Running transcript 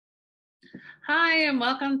Hi, and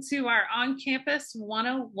welcome to our On-Campus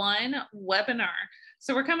 101 webinar.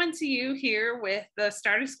 So we're coming to you here with the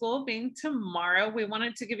start of school being tomorrow. We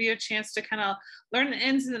wanted to give you a chance to kind of learn the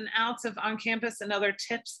ins and outs of On-Campus and other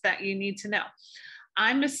tips that you need to know.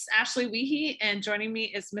 I'm Miss Ashley Weehee, and joining me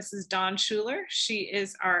is Mrs. Dawn Schuler. She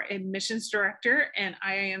is our admissions director, and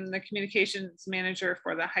I am the communications manager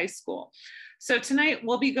for the high school. So tonight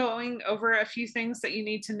we'll be going over a few things that you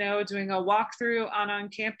need to know, doing a walkthrough on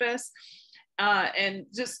campus, and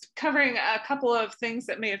just covering a couple of things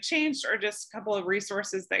that may have changed or just a couple of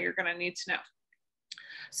resources that you're going to need to know.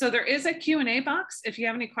 So there is a Q&A box. If you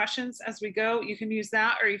have any questions as we go, you can use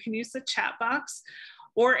that, or you can use the chat box.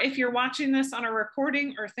 Or if you're watching this on a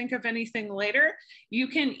recording or think of anything later, you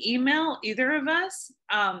can email either of us.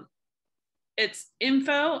 It's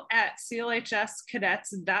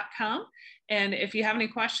info@clhscadets.com. And if you have any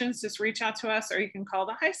questions, just reach out to us, or you can call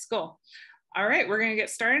the high school. All right, we're going to get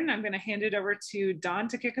started, and I'm going to hand it over to Dawn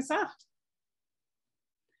to kick us off.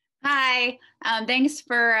 Hi, thanks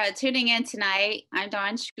for tuning in tonight. I'm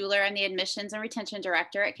Dawn Schuler. I'm the Admissions and Retention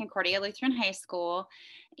Director at Concordia Lutheran High School.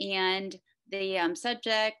 And the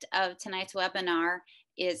subject of tonight's webinar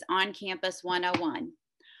is On-Campus 101.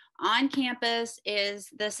 On-Campus is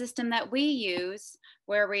the system that we use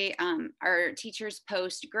where our teachers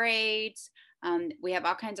post grades. We have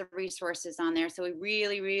all kinds of resources on there. So we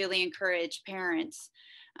really encourage parents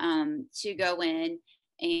to go in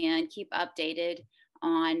and keep updated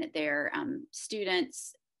on their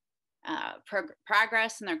students'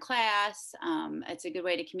 progress in their class. It's a good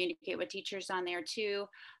way to communicate with teachers on there too.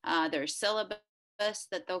 Their syllabus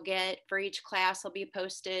that they'll get for each class will be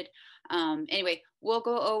posted. Anyway, we'll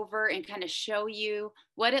go over and kind of show you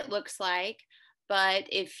what it looks like. But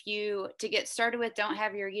if you, to get started with, don't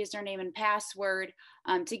have your username and password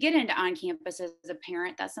to get into On-Campus as a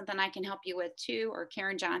parent, that's something I can help you with too, or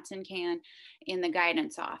Karen Johnson can in the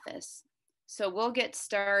guidance office. So we'll get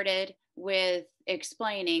started with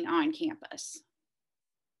explaining On-Campus.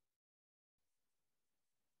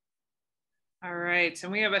 All right,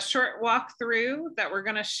 and we have a short walkthrough that we're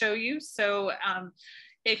going to show you. So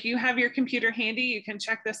if you have your computer handy, you can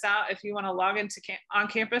check this out if you want to log into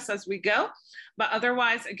On-Campus as we go. But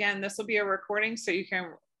otherwise, again, this will be a recording, so you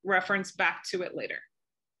can reference back to it later.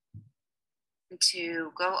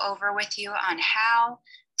 To go over with you on how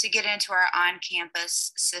to get into our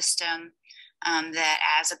On-Campus system, that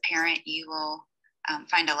as a parent, you will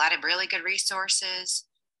find a lot of really good resources.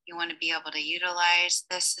 You want to be able to utilize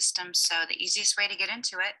this system. So the easiest way to get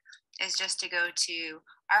into it is just to go to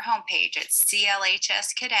our homepage at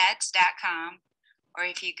clhscadets.com, or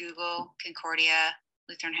if you Google Concordia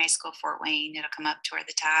Lutheran High School, Fort Wayne, it'll come up toward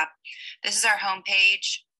the top. This is our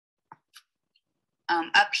homepage.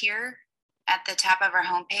 Up here at the top of our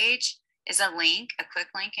homepage is a link, a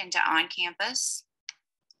quick link into On-Campus.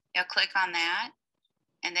 You'll click on that,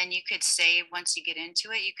 and then you could save, once you get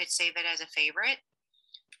into it, you could save it as a favorite,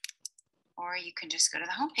 or you can just go to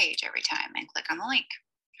the homepage every time and click on the link.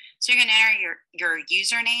 So you're going to enter your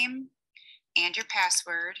username and your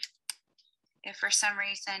password. If for some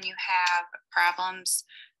reason you have problems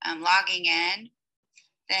logging in,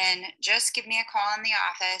 then just give me a call in the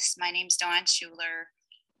office. My name's Dawn Schuler,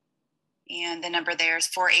 and the number there is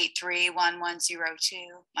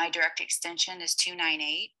 483-1102. My direct extension is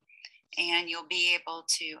 298. And you'll be able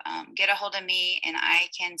to get a hold of me, and I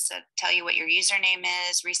can tell you what your username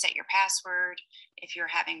is, reset your password if you're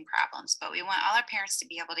having problems. But we want all our parents to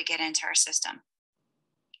be able to get into our system.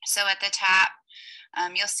 So at the top,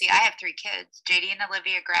 you'll see I have 3 kids. JD and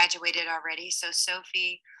Olivia graduated already. So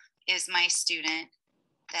Sophie is my student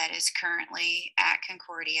that is currently at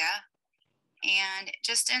Concordia. And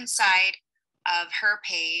just inside of her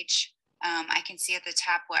page, I can see at the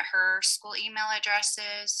top what her school email address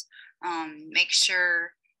is. Make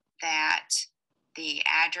sure that the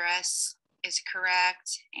address is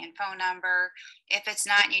correct and phone number. If it's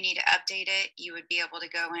not and you need to update it, you would be able to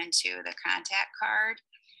go into the contact card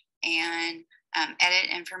and edit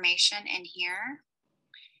information in here.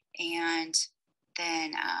 And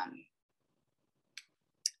then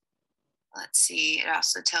let's see, it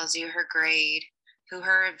also tells you her grade, who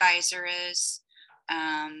her advisor is,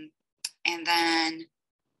 and then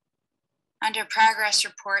under progress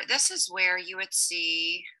report, this is where you would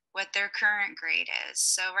see what their current grade is.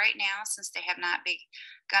 So right now, since they have not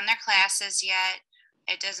begun their classes yet,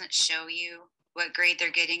 it doesn't show you what grade they're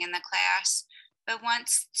getting in the class. But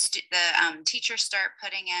once the teachers start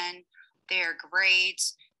putting in their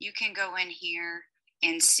grades, you can go in here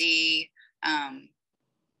and see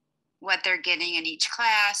what they're getting in each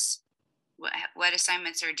class, what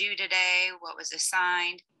assignments are due today, what was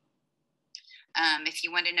assigned. If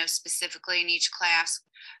you want to know specifically in each class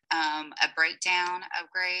a breakdown of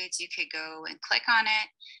grades, you could go and click on it,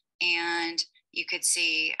 and you could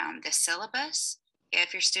see the syllabus.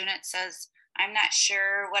 If your student says, I'm not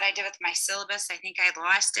sure what I did with my syllabus, I think I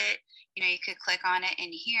lost it, you could click on it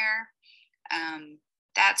in here.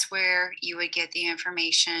 That's where you would get the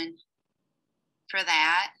information for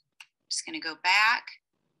that. I'm just going to go back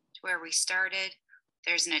to where we started.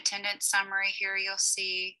 There's an attendance summary here you'll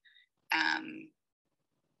see.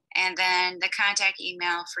 And then the contact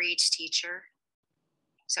email for each teacher.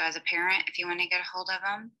 So as a parent, if you want to get a hold of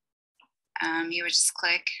them, you would just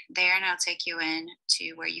click there and it'll take you in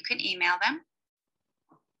to where you can email them.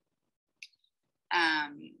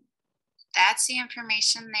 That's the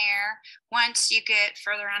information there. Once you get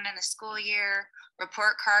further on in the school year,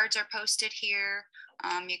 report cards are posted here.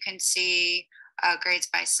 You can see grades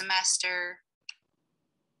by semester,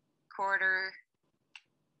 quarter.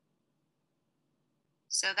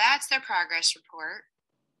 So that's their progress report.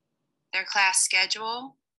 Their class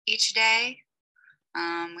schedule each day.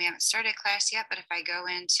 We haven't started class yet, but if I go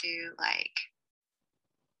into like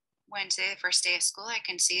Wednesday, the first day of school, I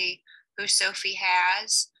can see who Sophie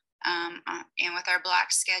has. And with our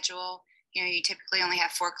block schedule, you typically only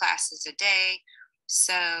have 4 classes a day.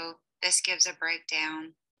 So this gives a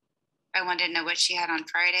breakdown. If I wanted to know what she had on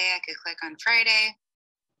Friday, I could click on Friday.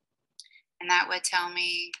 And that would tell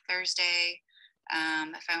me Thursday.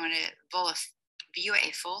 If I want to view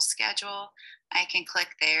a full schedule, I can click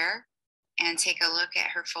there and take a look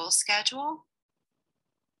at her full schedule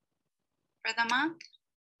for the month.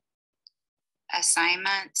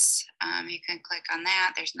 Assignments, you can click on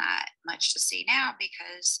that. There's not much to see now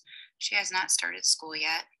because she has not started school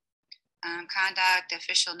yet. Conduct,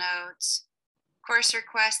 official notes, course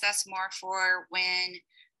requests, that's more for when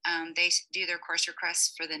they do their course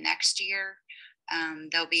requests for the next year.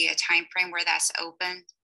 There'll be a time frame where that's open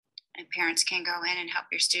and parents can go in and help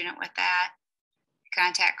your student with that.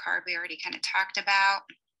 Contact card we already kind of talked about.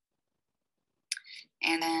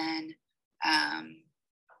 And then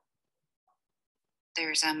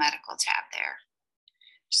there's a medical tab there.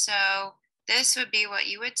 So this would be what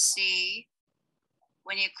you would see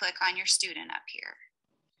when you click on your student up here.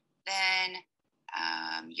 Then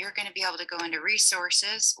you're going to be able to go into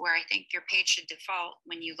resources where I think your page should default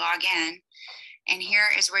when you log in. And here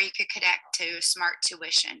is where you could connect to Smart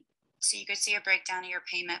Tuition. So you could see a breakdown of your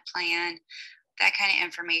payment plan, that kind of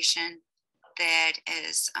information that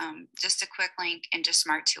is just a quick link into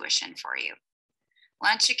Smart Tuition for you.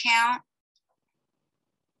 Lunch account.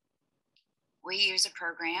 We use a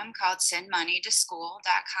program called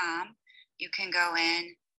sendmoneytoschool.com. You can go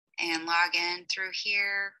in and log in through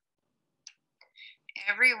here.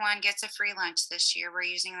 Everyone gets a free lunch this year. We're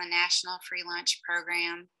using the National Free Lunch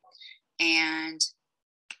Program. And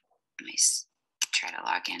let me try to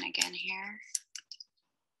log in again here.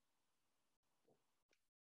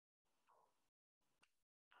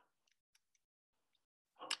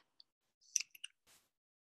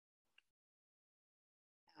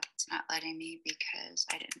 It's not letting me because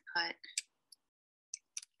I didn't put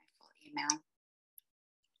my full email.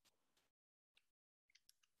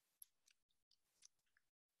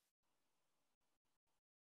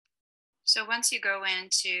 So once you go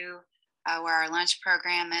into where our lunch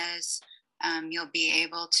program is, you'll be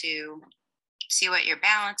able to see what your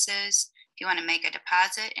balance is. If you want to make a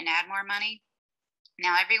deposit and add more money.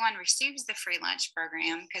 Now everyone receives the free lunch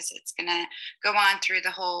program because it's going to go on through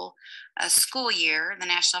the whole school year, the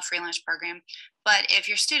National Free Lunch Program. But if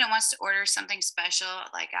your student wants to order something special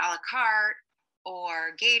like a la carte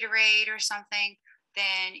or Gatorade or something,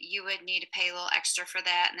 then you would need to pay a little extra for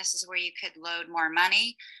that. And this is where you could load more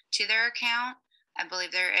money to their account. I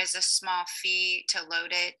believe there is a small fee to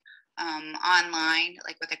load it online,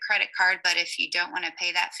 like with a credit card. But if you don't want to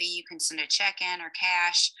pay that fee, you can send a check in or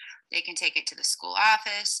cash. They can take it to the school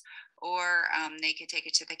office, or they could take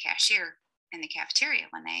it to the cashier in the cafeteria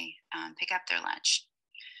when they pick up their lunch.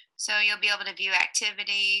 So you'll be able to view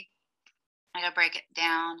activity. It'll break it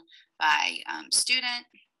down by student.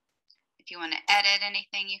 If you want to edit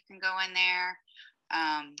anything, you can go in there.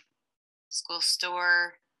 School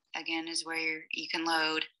store, again, is where you can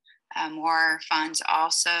load more funds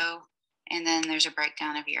also. And then there's a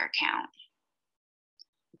breakdown of your account.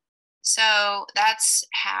 So that's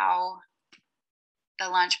how the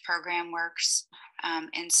lunch program works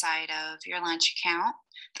inside of your lunch account.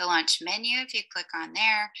 The lunch menu, if you click on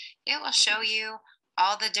there, it will show you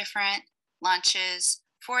all the different lunches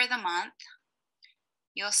for the month.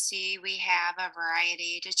 You'll see we have a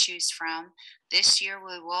variety to choose from. This year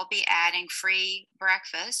we will be adding free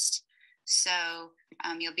breakfast. So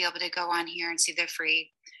you'll be able to go on here and see the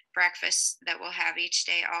free breakfast that we'll have each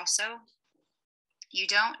day also. You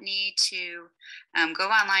don't need to go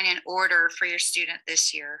online and order for your student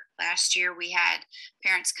this year. Last year we had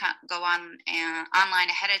parents go on online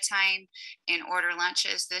ahead of time and order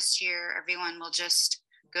lunches. This year everyone will just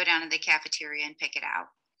go down to the cafeteria and pick it out.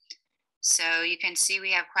 So you can see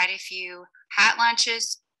we have quite a few hot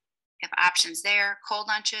lunches. We have options there, cold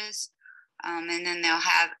lunches, and then they'll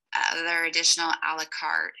have other additional a la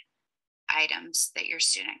carte items that your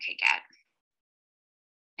student could get.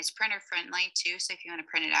 It's printer friendly too, so if you want to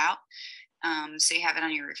print it out, so you have it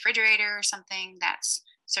on your refrigerator or something, that's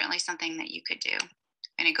certainly something that you could do.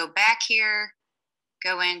 I'm going to go back here,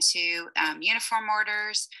 go into uniform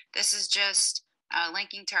orders. This is just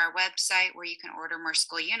linking to our website where you can order more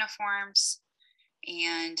school uniforms.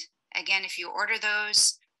 And again, if you order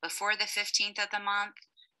those before the 15th of the month,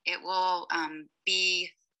 it will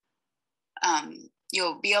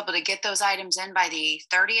you'll be able to get those items in by the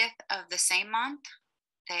 30th of the same month.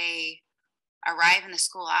 They arrive in the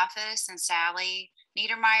school office, and Sally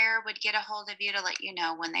Niedermeyer would get a hold of you to let you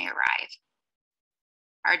know when they arrive.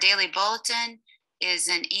 Our daily bulletin is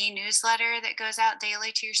an e-newsletter that goes out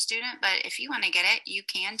daily to your student, but if you want to get it, you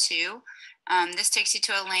can too. This takes you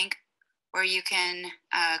to a link where you can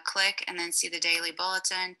click and then see the daily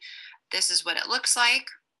bulletin. This is what it looks like.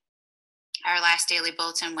 Our last daily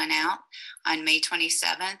bulletin went out on May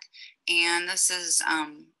 27th, and this is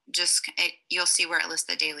you'll see where it lists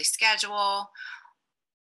the daily schedule,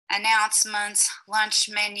 announcements, lunch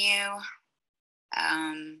menu,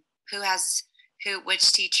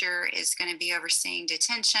 which teacher is going to be overseeing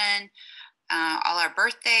detention, all our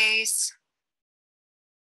birthdays,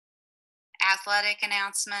 athletic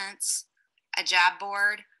announcements, a job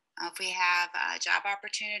board, if we have job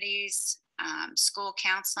opportunities, school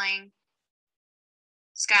counseling,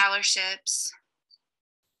 scholarships,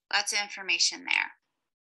 lots of information there.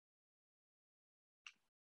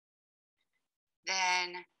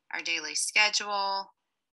 Then our daily schedule.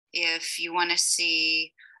 If you want to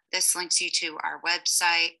see, this links you to our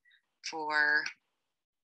website for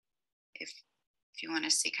if you want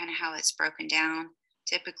to see kind of how it's broken down.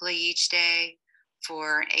 Typically each day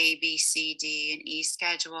for A, B, C, D, and E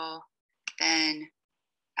schedule. Then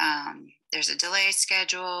there's a delay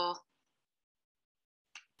schedule.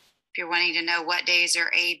 If you're wanting to know what days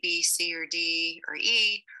are A, B, C, or D, or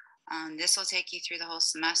E, this will take you through the whole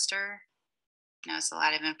semester. You know, it's a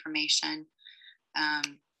lot of information.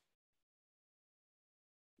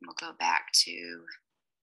 We'll go back to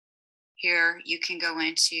here. You can go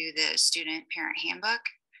into the student parent handbook.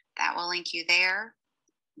 That will link you there.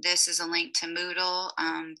 This is a link to Moodle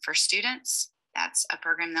for students. That's a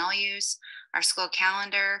program they'll use. Our school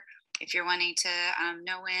calendar, if you're wanting to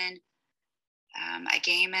know when a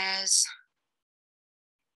game is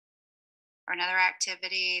or another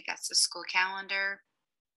activity, that's the school calendar.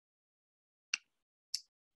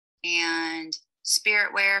 And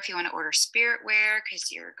spirit wear, if you want to order spirit wear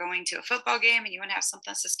because you're going to a football game and you want to have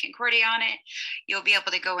something that says Concordia on it, you'll be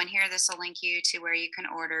able to go in here. This will link you to where you can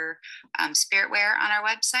order spirit wear on our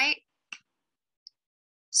website.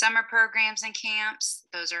 Summer programs and camps,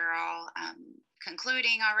 those are all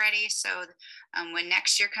concluding already. So when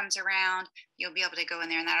next year comes around, you'll be able to go in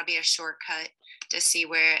there, and that'll be a shortcut to see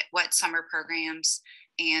what summer programs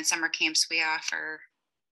and summer camps we offer.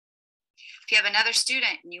 If you have another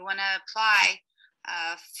student and you want to apply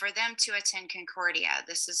for them to attend Concordia,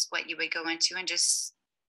 this is what you would go into and just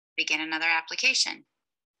begin another application.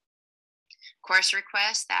 Course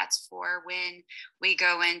request, that's for when we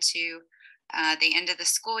go into the end of the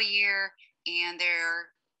school year and they're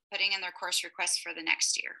putting in their course requests for the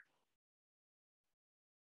next year.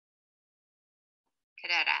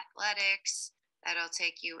 Cadet athletics, that'll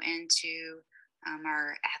take you into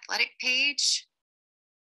our athletic page.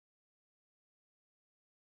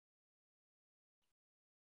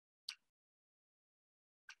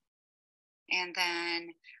 And then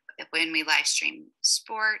when we live stream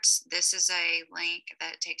sports, this is a link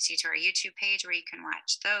that takes you to our YouTube page where you can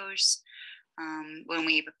watch those. When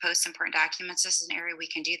we post important documents, this is an area we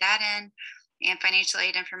can do that in. And financial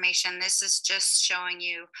aid information, this is just showing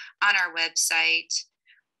you on our website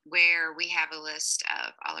where we have a list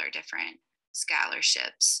of all our different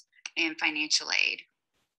scholarships and financial aid.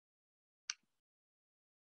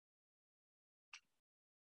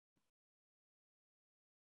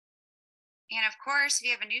 And of course, if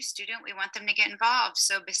you have a new student, we want them to get involved.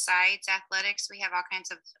 So besides athletics, we have all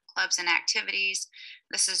kinds of clubs and activities.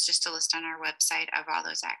 This is just a list on our website of all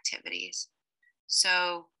those activities.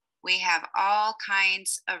 So we have all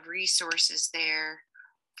kinds of resources there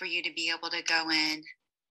for you to be able to go in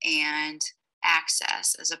and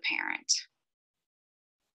access as a parent.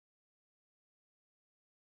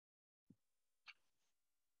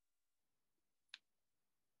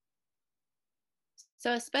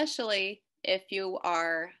 So especially if you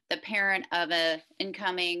are the parent of an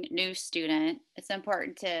incoming new student, it's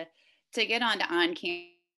important to get on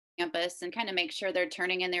campus and kind of make sure they're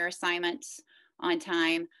turning in their assignments on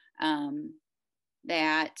time,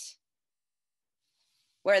 that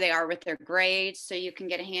where they are with their grades, so you can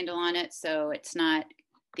get a handle on it, so it's not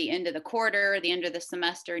the end of the quarter, the end of the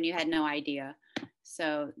semester, and you had no idea.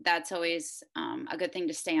 So that's always a good thing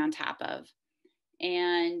to stay on top of.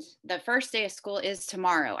 And the first day of school is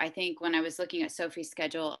tomorrow. I think when I was looking at Sophie's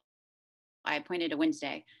schedule, I pointed to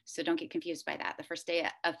Wednesday. So don't get confused by that. The first day,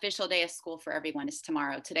 official day of school for everyone is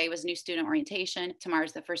tomorrow. Today was new student orientation.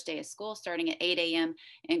 Tomorrow's the first day of school, starting at 8 a.m.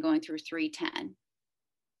 and going through 3:10.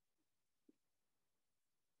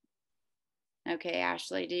 Okay,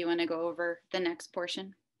 Ashley, do you want to go over the next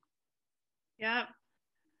portion? Yep.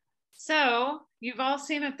 So you've all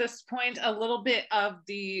seen at this point a little bit of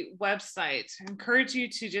the website. I encourage you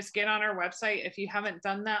to just get on our website if you haven't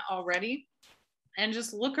done that already, and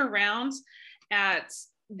just look around at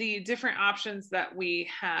the different options that we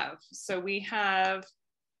have. So we have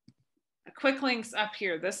quick links up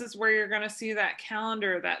here. This is where you're going to see that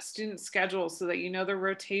calendar, that student schedule, so that you know the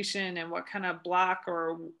rotation and what kind of block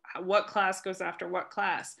or what class goes after what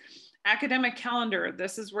class. Academic calendar,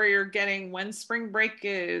 this is where you're getting when spring break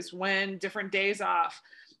is, when different days off.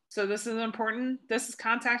 So this is important. This is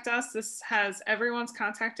contact us. This has everyone's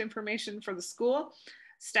contact information for the school.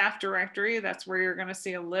 Staff directory, that's where you're going to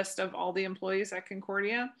see a list of all the employees at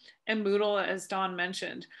Concordia, and Moodle, as Dawn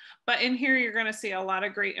mentioned. But in here, you're going to see a lot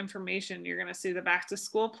of great information. You're going to see the back to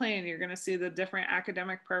school plan. You're going to see the different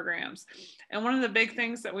academic programs. And one of the big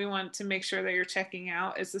things that we want to make sure that you're checking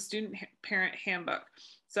out is the student parent handbook.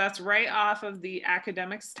 So that's right off of the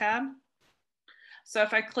academics tab. So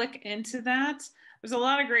if I click into that, there's a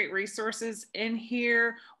lot of great resources in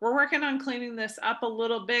here. We're working on cleaning this up a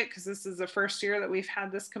little bit because this is the first year that we've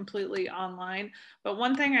had this completely online. But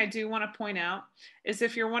one thing I do want to point out is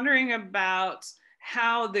if you're wondering about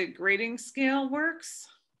how the grading scale works,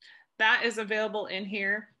 that is available in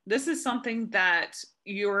here. This is something that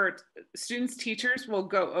your students' teachers will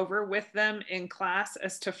go over with them in class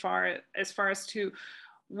as far as to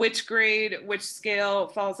which grade, which scale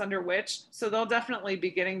falls under which. So they'll definitely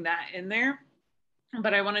be getting that in there.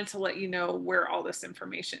 But I wanted to let you know where all this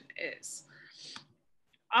information is.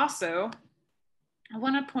 Also, I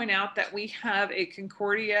want to point out that we have a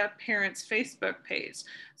Concordia Parents Facebook page.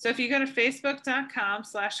 So if you go to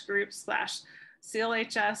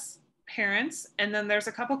facebook.com/group/CLHS parents, and then there's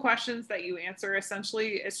a couple questions that you answer.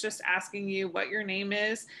 Essentially, it's just asking you what your name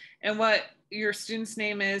is and what your student's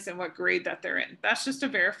name is and what grade that they're in. That's just to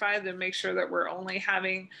verify to make sure that we're only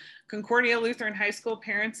having Concordia Lutheran High School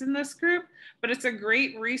parents in this group, but it's a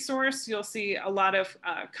great resource. You'll see a lot of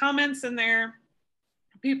comments in there.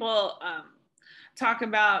 People talk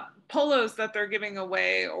about polos that they're giving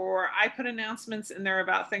away, or I put announcements in there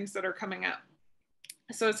about things that are coming up.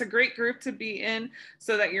 So it's a great group to be in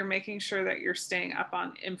so that you're making sure that you're staying up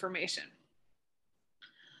on information.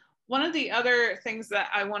 One of the other things that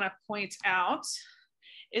I want to point out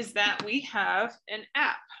is that we have an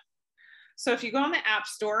app. So if you go on the App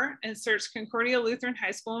Store and search Concordia Lutheran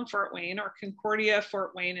High School in Fort Wayne, or Concordia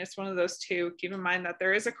Fort Wayne, it's one of those two. Keep in mind that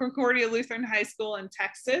there is a Concordia Lutheran High School in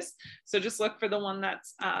Texas. So just look for the one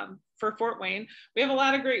that's for Fort Wayne. We have a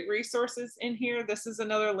lot of great resources in here. This is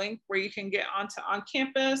another link where you can get onto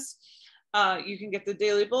OnCampus. You can get the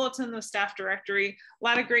daily bulletin, the staff directory, a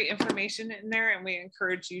lot of great information in there, and we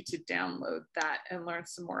encourage you to download that and learn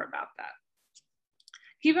some more about that.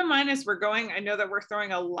 Keep in mind as we're going, I know that we're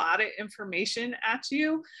throwing a lot of information at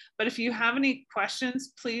you, but if you have any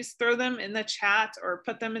questions, please throw them in the chat or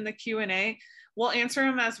put them in the Q&A. We'll answer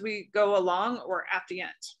them as we go along or at the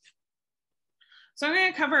end. So I'm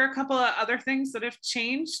going to cover a couple of other things that have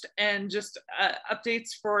changed and just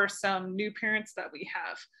updates for some new parents that we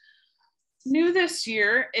have. New this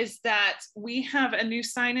year is that we have a new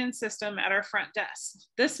sign-in system at our front desk.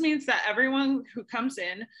 This means that everyone who comes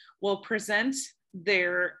in will present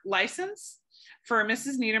their license for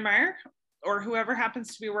Mrs. Niedermeyer or whoever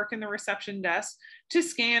happens to be working the reception desk to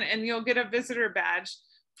scan, and you'll get a visitor badge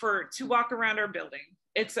to walk around our building.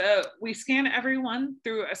 We scan everyone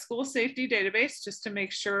through a school safety database just to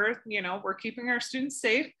make sure, we're keeping our students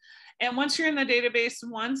safe. And once you're in the database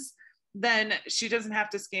once, then she doesn't have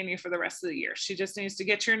to scan you for the rest of the year. She just needs to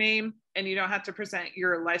get your name, and you don't have to present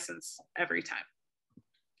your license every time.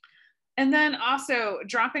 And then also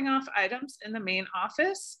dropping off items in the main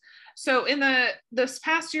office. So in this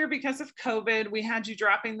past year, because of COVID, we had you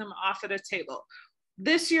dropping them off at a table.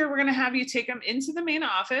 This year, we're going to have you take them into the main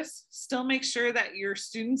office. Still make sure that your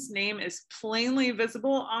student's name is plainly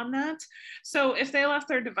visible on that. So if they left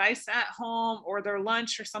their device at home or their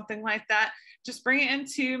lunch or something like that, just bring it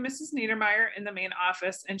into Mrs. Niedermeyer in the main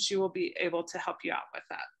office and she will be able to help you out with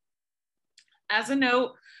that. As a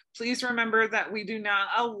note, please remember that we do not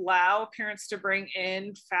allow parents to bring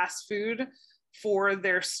in fast food for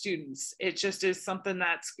their students. It just is something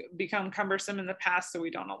that's become cumbersome in the past, so we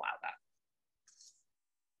don't allow that.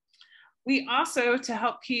 We also, to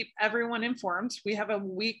help keep everyone informed, we have a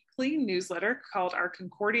weekly newsletter called our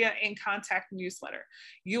Concordia in Contact newsletter.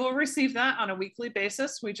 You will receive that on a weekly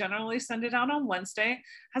basis. We generally send it out on Wednesday. It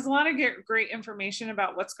has a lot of great information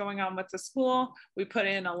about what's going on with the school. We put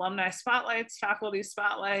in alumni spotlights, faculty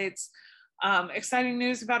spotlights, exciting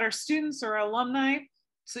news about our students or alumni.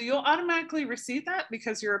 So you'll automatically receive that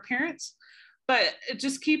because you're a parent. But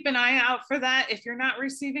just keep an eye out for that. If you're not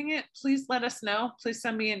receiving it, please let us know. Please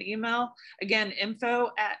send me an email. Again,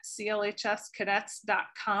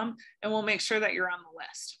 info@clhscadets.com, and we'll make sure that you're on the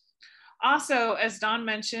list. Also, as Dawn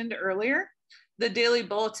mentioned earlier, the daily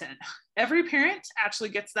bulletin. Every parent actually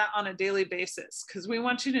gets that on a daily basis because we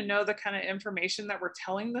want you to know the kind of information that we're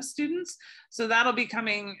telling the students. So that'll be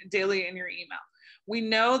coming daily in your email. We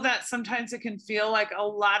know that sometimes it can feel like a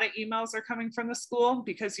lot of emails are coming from the school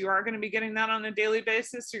because you are going to be getting that on a daily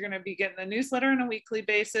basis. You're going to be getting the newsletter on a weekly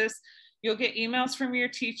basis. You'll get emails from your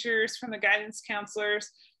teachers, from the guidance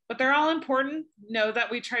counselors, but they're all important. Know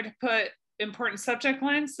that we try to put important subject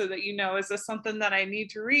lines so that you know, is this something that I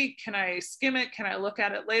need to read? Can I skim it? Can I look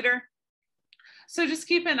at it later? So just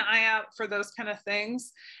keep an eye out for those kind of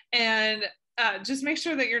things. And just make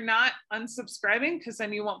sure that you're not unsubscribing because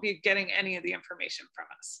then you won't be getting any of the information from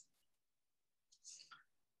us.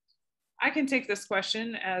 I can take this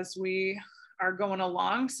question as we are going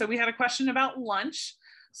along. So we had a question about lunch.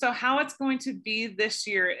 So how it's going to be this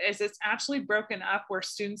year is it's actually broken up where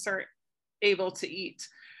students are able to eat.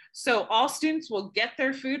 So all students will get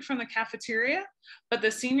their food from the cafeteria, but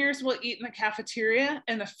the seniors will eat in the cafeteria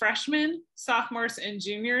and the freshmen, sophomores, and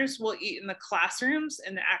juniors will eat in the classrooms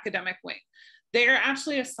in the academic wing. They are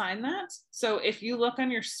actually assigned that. So if you look on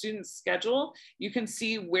your student's schedule, you can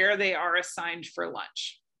see where they are assigned for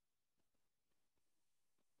lunch.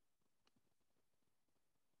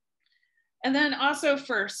 And then also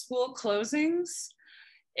for school closings,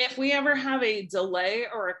 if we ever have a delay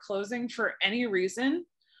or a closing for any reason,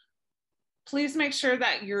 please make sure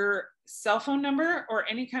that your cell phone number or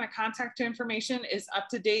any kind of contact information is up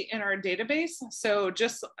to date in our database. So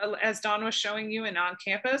just as Dawn was showing you in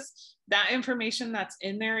OnCampus, that information that's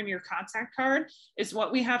in there in your contact card is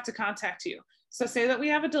what we have to contact you. So say that we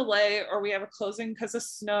have a delay or we have a closing because of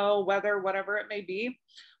snow, weather, whatever it may be,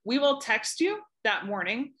 we will text you that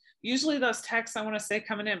morning. Usually those texts, I want to say,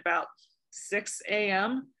 coming in about 6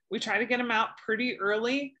 a.m. We try to get them out pretty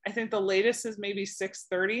early. I think the latest is maybe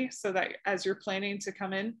 6:30 so that as you're planning to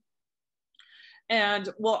come in. And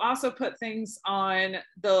we'll also put things on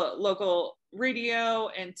the local radio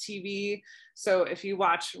and TV. So if you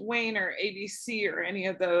watch Wayne or ABC or any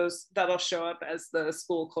of those, that'll show up as the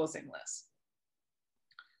school closing list.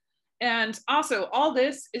 And also all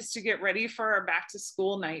this is to get ready for our back to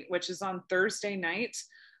school night, which is on Thursday night.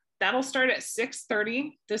 That'll start at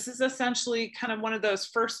 6:30. This is essentially kind of one of those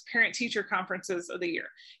first parent-teacher conferences of the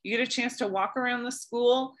year. You get a chance to walk around the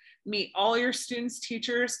school, meet all your students'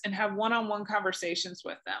 teachers, and have one-on-one conversations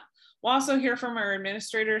with them. We'll also hear from our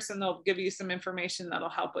administrators, and they'll give you some information that'll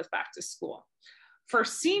help with back to school. For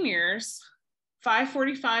seniors,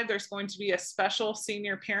 5:45, there's going to be a special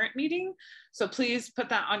senior parent meeting. So please put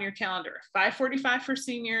that on your calendar. 5:45 for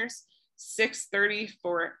seniors, 6:30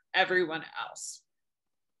 for everyone else.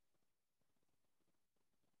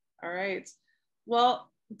 All right.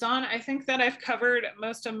 Well, Dawn, I think that I've covered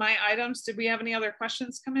most of my items. Did we have any other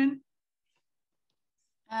questions come in?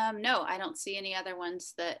 No, I don't see any other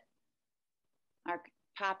ones that are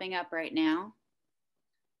popping up right now.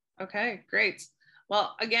 Okay, great.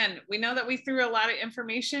 Well, again, we know that we threw a lot of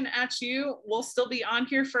information at you. We'll still be on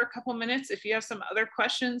here for a couple minutes. If you have some other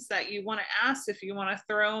questions that you want to ask, if you want to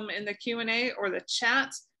throw them in the Q&A or the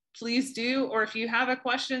chat, please do. Or if you have a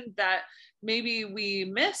question that maybe we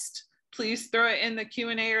missed, please throw it in the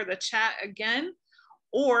Q&A or the chat again,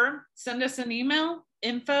 or send us an email,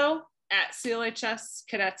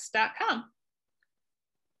 info@clhscadets.com.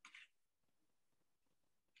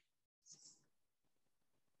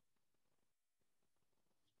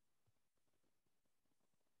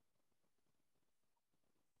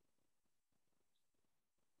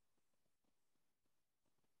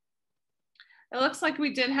 It looks like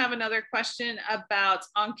we did have another question about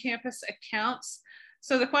on-campus accounts.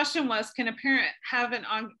 So the question was, can a parent have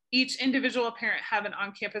each individual parent have an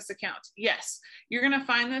on-campus account? Yes, you're going to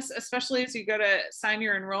find this, especially as you go to sign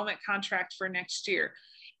your enrollment contract for next year.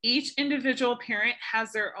 Each individual parent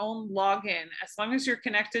has their own login. As long as you're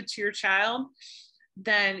connected to your child,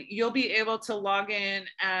 then you'll be able to log in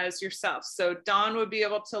as yourself. So Dawn would be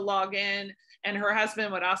able to log in, and her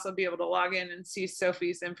husband would also be able to log in and see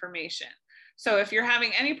Sophie's information. So if you're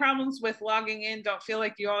having any problems with logging in, don't feel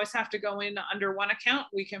like you always have to go in under one account.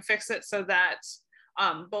 We can fix it so that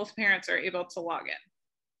both parents are able to log in.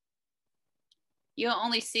 You'll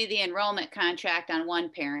only see the enrollment contract on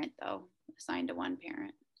one parent, though, assigned to one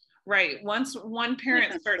parent. Right. Once one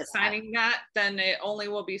parent starts signing that, then it only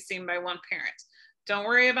will be seen by one parent. Don't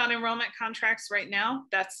worry about enrollment contracts right now.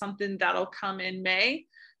 That's something that'll come in May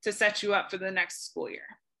to set you up for the next school year.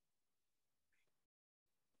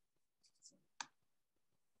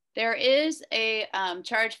 There is a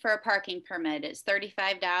charge for a parking permit. It's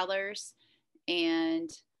 $35. And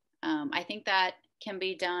I think that can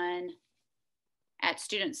be done at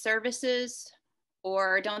Student Services,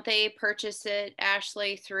 or don't they purchase it,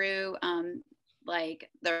 Ashley, through like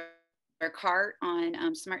their cart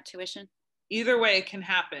on Smart Tuition? Either way it can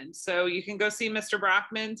happen. So you can go see Mr.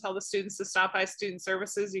 Brockman, tell the students to stop by Student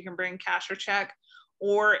Services. You can bring cash or check,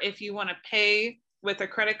 or if you want to pay with a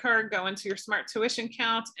credit card, go into your Smart Tuition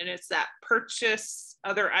account, and it's that purchase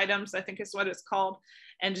other items, I think is what it's called,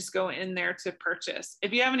 and just go in there to purchase.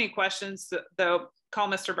 If you have any questions, though, call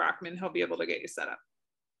Mr. Brockman. He'll be able to get you set up.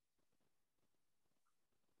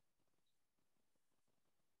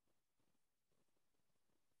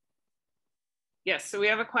 Yes, so we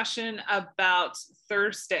have a question about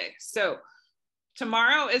Thursday. So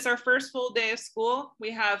tomorrow is our first full day of school.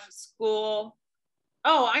 We have school.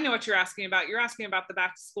 Oh, I know what you're asking about. You're asking about the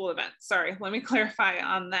back to school event. Sorry, let me clarify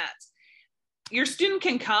on that. Your student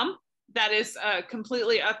can come. That is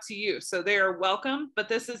completely up to you. So they are welcome, but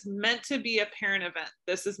this is meant to be a parent event.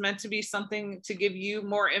 This is meant to be something to give you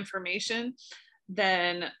more information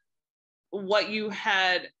than what you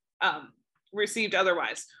had received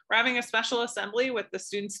otherwise. We're having a special assembly with the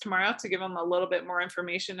students tomorrow to give them a little bit more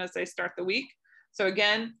information as they start the week. So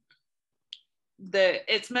again,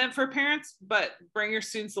 it's meant for parents, but bring your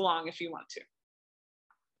students along if you want to.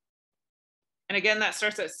 And again, that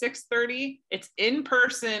starts at 6:30. It's in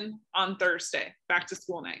person on Thursday, back to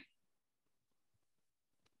school night.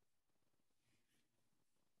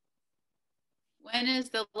 When is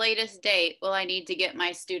the latest date will I need to get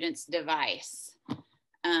my student's device?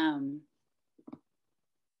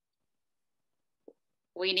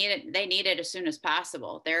 They need it as soon as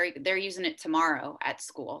possible. They're using it tomorrow at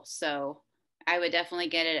school. So I would definitely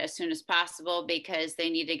get it as soon as possible, because they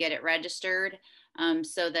need to get it registered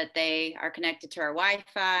so that they are connected to our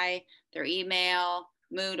Wi-Fi, their email,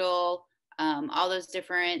 Moodle, all those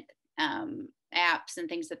different apps and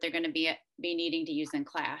things that they're going to be needing to use in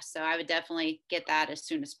class. So I would definitely get that as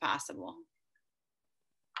soon as possible.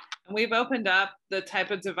 We've opened up the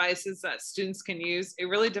type of devices that students can use. It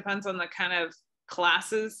really depends on the kind of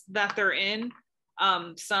classes that they're in.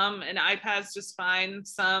 Some an iPad's just fine,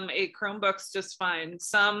 some a Chromebook's just fine,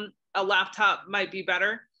 some a laptop might be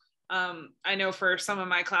better. I know for some of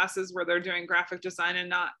my classes where they're doing graphic design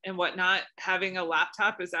and whatnot, having a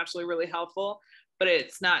laptop is actually really helpful, but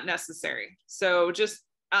it's not necessary. So just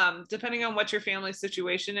depending on what your family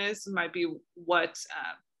situation is, might be what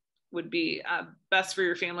would be best for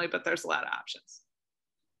your family, but there's a lot of options.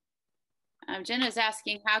 Jenna's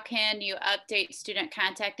asking, how can you update student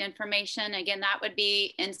contact information? Again, that would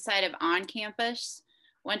be inside of OnCampus.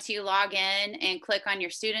 Once you log in and click on your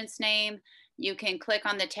student's name, you can click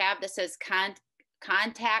on the tab that says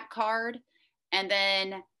contact card, and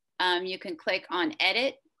then you can click on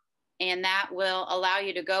edit, and that will allow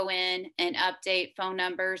you to go in and update phone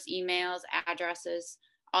numbers, emails, addresses,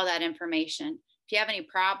 all that information. If you have any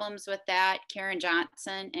problems with that, Karen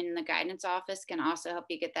Johnson in the guidance office can also help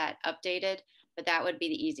you get that updated, but that would be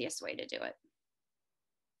the easiest way to do it.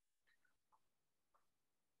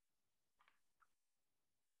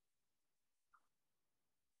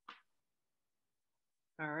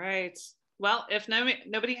 All right. Well, if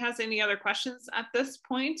nobody has any other questions at this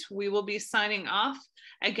point, we will be signing off.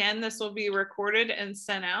 Again, this will be recorded and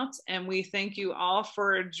sent out, and we thank you all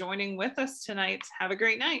for joining with us tonight. Have a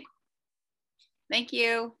great night. Thank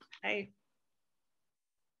you. Bye.